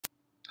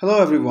Hello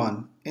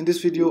everyone. In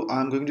this video,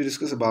 I'm going to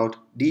discuss about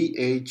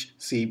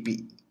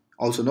DHCP,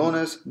 also known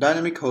as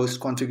Dynamic Host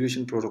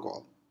Configuration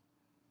Protocol.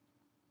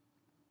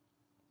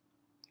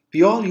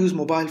 We all use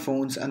mobile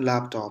phones and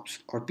laptops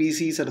or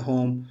PCs at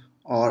home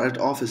or at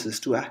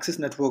offices to access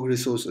network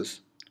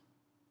resources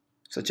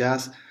such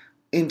as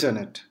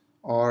internet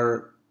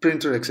or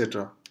printer,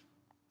 etc.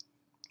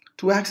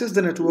 To access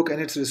the network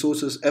and its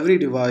resources, every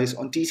device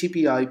on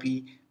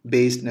TCP/IP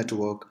based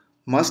network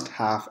must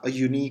have a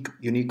unique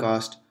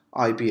unicast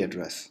IP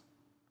address.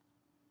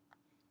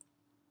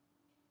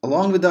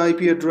 Along with the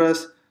IP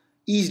address,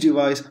 each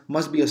device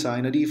must be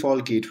assigned a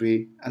default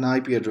gateway and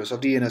IP address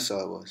of DNS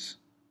servers.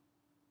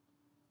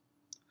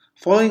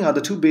 Following are the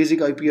two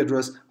basic IP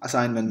address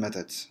assignment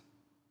methods: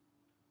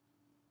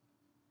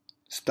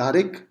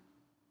 static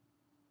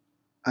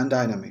and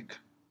dynamic.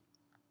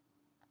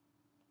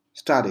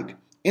 Static.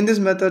 In this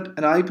method,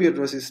 an IP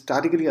address is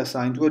statically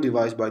assigned to a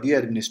device by the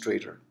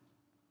administrator.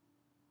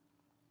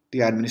 The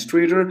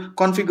administrator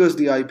configures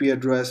the IP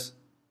address,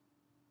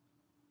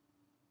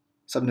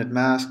 subnet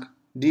mask,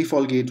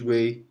 default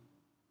gateway,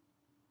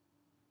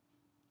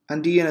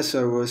 and DNS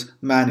servers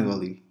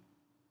manually.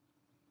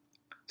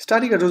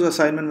 Static address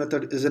assignment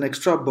method is an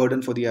extra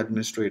burden for the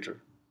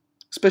administrator,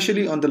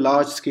 especially on the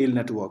large-scale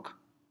network.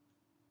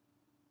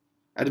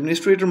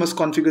 Administrator must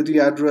configure the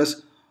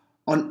address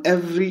on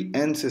every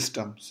end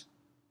systems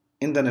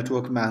in the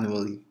network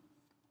manually.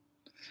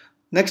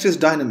 Next is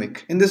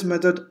dynamic. In this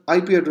method,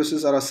 IP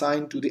addresses are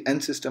assigned to the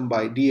end system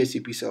by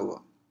DHCP server.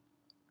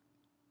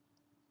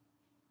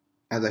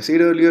 As I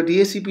said earlier,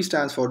 DHCP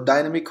stands for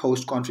Dynamic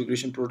Host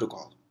Configuration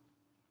Protocol.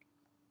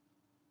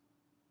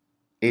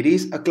 It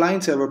is a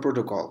client-server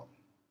protocol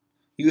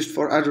used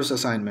for address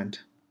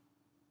assignment.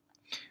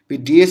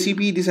 With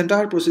DHCP, this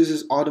entire process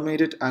is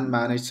automated and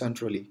managed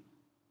centrally.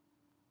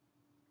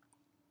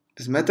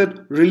 This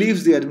method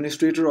relieves the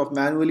administrator of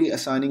manually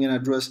assigning an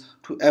address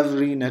to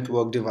every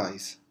network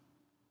device.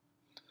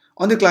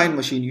 On the client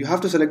machine, you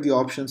have to select the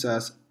options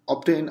as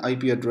Obtain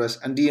IP address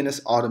and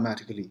DNS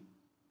automatically.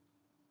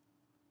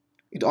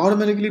 It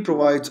automatically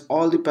provides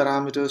all the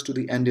parameters to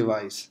the end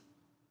device.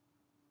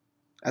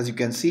 As you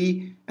can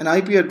see, an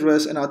IP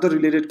address and other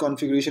related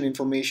configuration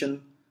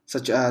information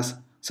such as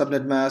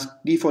subnet mask,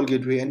 default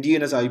gateway, and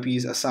DNS IP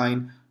is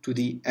assigned to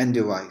the end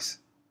device.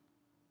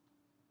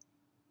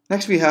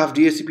 Next we have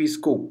DHCP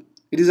scope.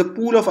 It is a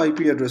pool of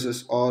IP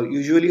addresses or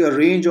usually a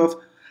range of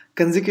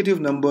consecutive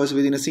numbers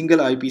within a single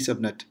IP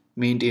subnet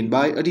maintained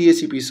by a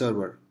DHCP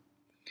server.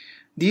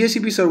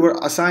 DHCP server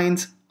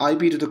assigns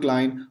IP to the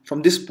client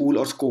from this pool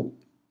or scope.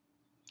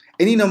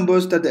 Any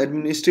numbers that the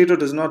administrator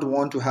does not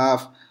want to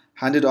have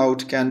handed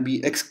out can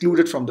be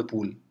excluded from the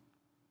pool.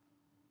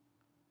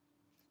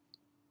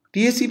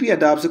 DHCP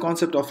adapts the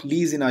concept of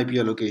lease in IP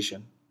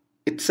allocation.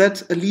 It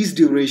sets a lease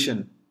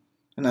duration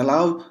and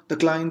allows the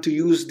client to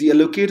use the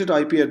allocated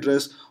IP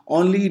address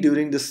only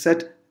during the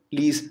set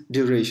lease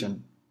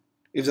duration.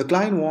 If the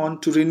client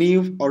wants to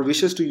renew or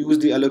wishes to use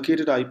the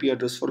allocated IP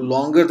address for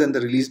longer than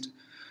the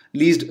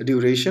leased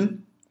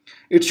duration,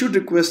 it should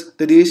request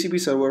the DHCP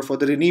server for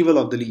the renewal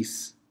of the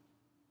lease.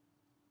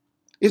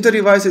 If the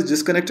device is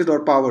disconnected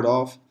or powered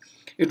off,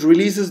 it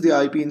releases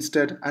the IP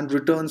instead and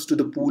returns to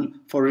the pool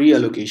for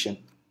reallocation.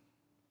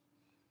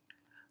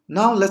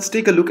 Now let's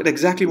take a look at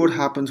exactly what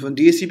happens when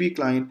DHCP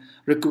client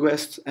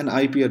requests an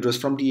IP address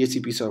from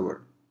DHCP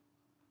server.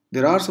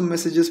 There are some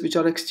messages which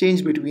are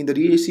exchanged between the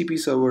DHCP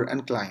server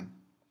and client.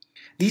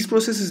 This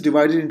process is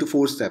divided into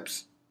 4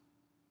 steps.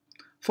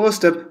 First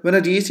step, when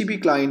a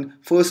DHCP client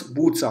first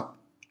boots up,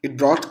 it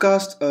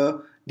broadcasts a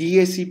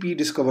DHCP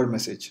discover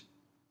message.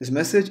 This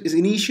message is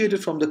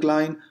initiated from the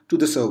client to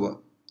the server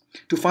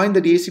to find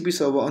the DHCP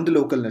server on the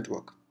local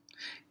network.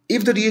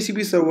 If the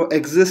DHCP server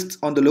exists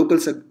on the local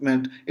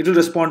segment, it will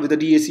respond with a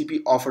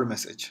DHCP offer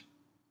message.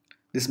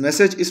 This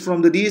message is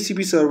from the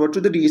DHCP server to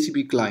the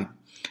DHCP client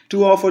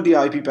to offer the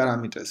IP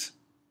parameters.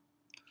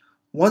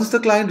 Once the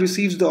client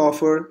receives the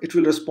offer, it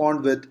will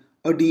respond with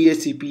a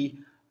DHCP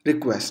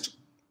request,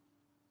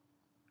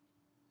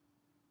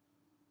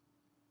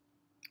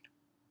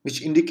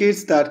 which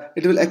indicates that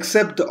it will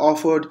accept the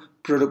offered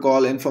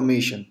protocol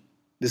information.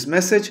 This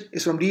message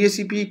is from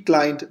DHCP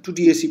client to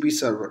DHCP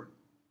server,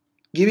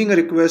 giving a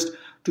request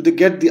to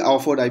get the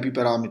offered IP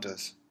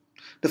parameters.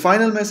 The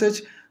final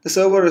message, the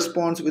server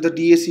responds with a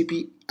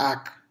DHCP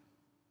ACK,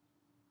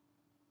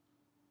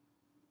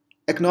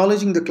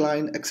 acknowledging the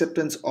client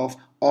acceptance of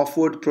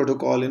offered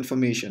protocol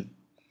information.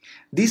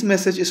 This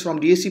message is from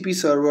DHCP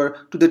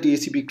server to the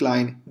DHCP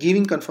client,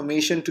 giving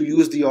confirmation to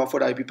use the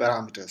offered IP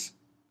parameters.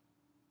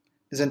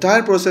 This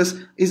entire process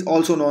is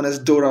also known as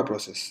DORA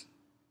process.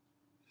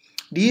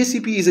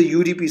 DHCP is a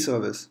UDP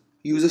service.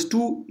 It uses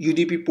 2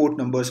 UDP port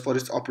numbers for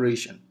its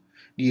operation.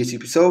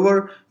 DHCP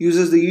server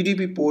uses the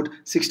UDP port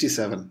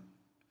 67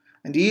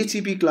 and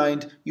DHCP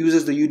client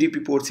uses the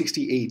UDP port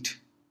 68.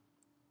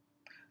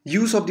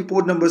 Use of the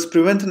port numbers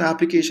prevents an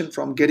application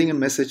from getting a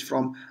message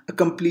from a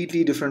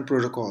completely different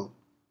protocol.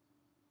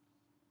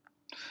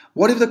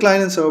 What if the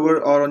client and server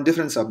are on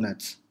different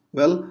subnets?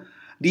 Well,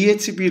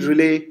 DHCP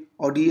relay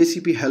or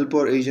DHCP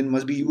helper agent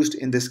must be used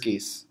in this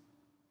case.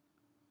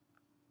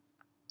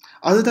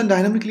 Other than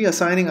dynamically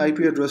assigning IP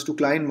address to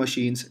client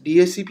machines,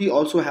 DHCP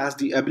also has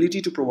the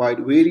ability to provide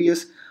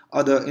various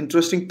other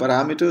interesting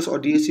parameters or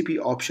DHCP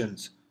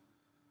options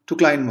to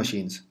client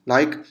machines,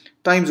 like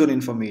time zone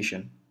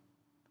information,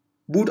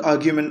 boot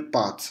argument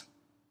paths,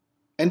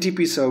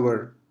 NTP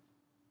server,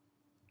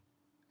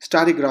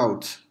 static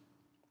routes,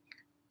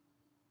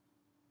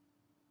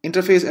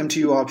 interface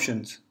MTU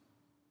options,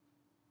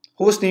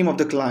 host name of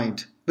the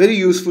client, very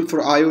useful for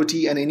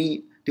IoT and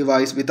any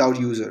device without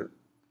user.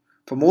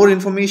 For more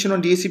information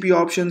on DHCP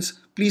options,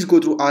 please go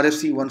through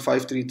RFC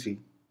 1533.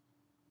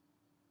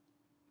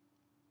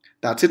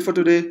 That's it for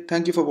today.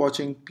 Thank you for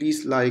watching.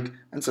 Please like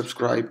and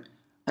subscribe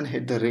and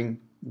hit the ring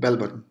bell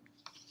button.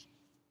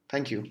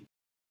 Thank you.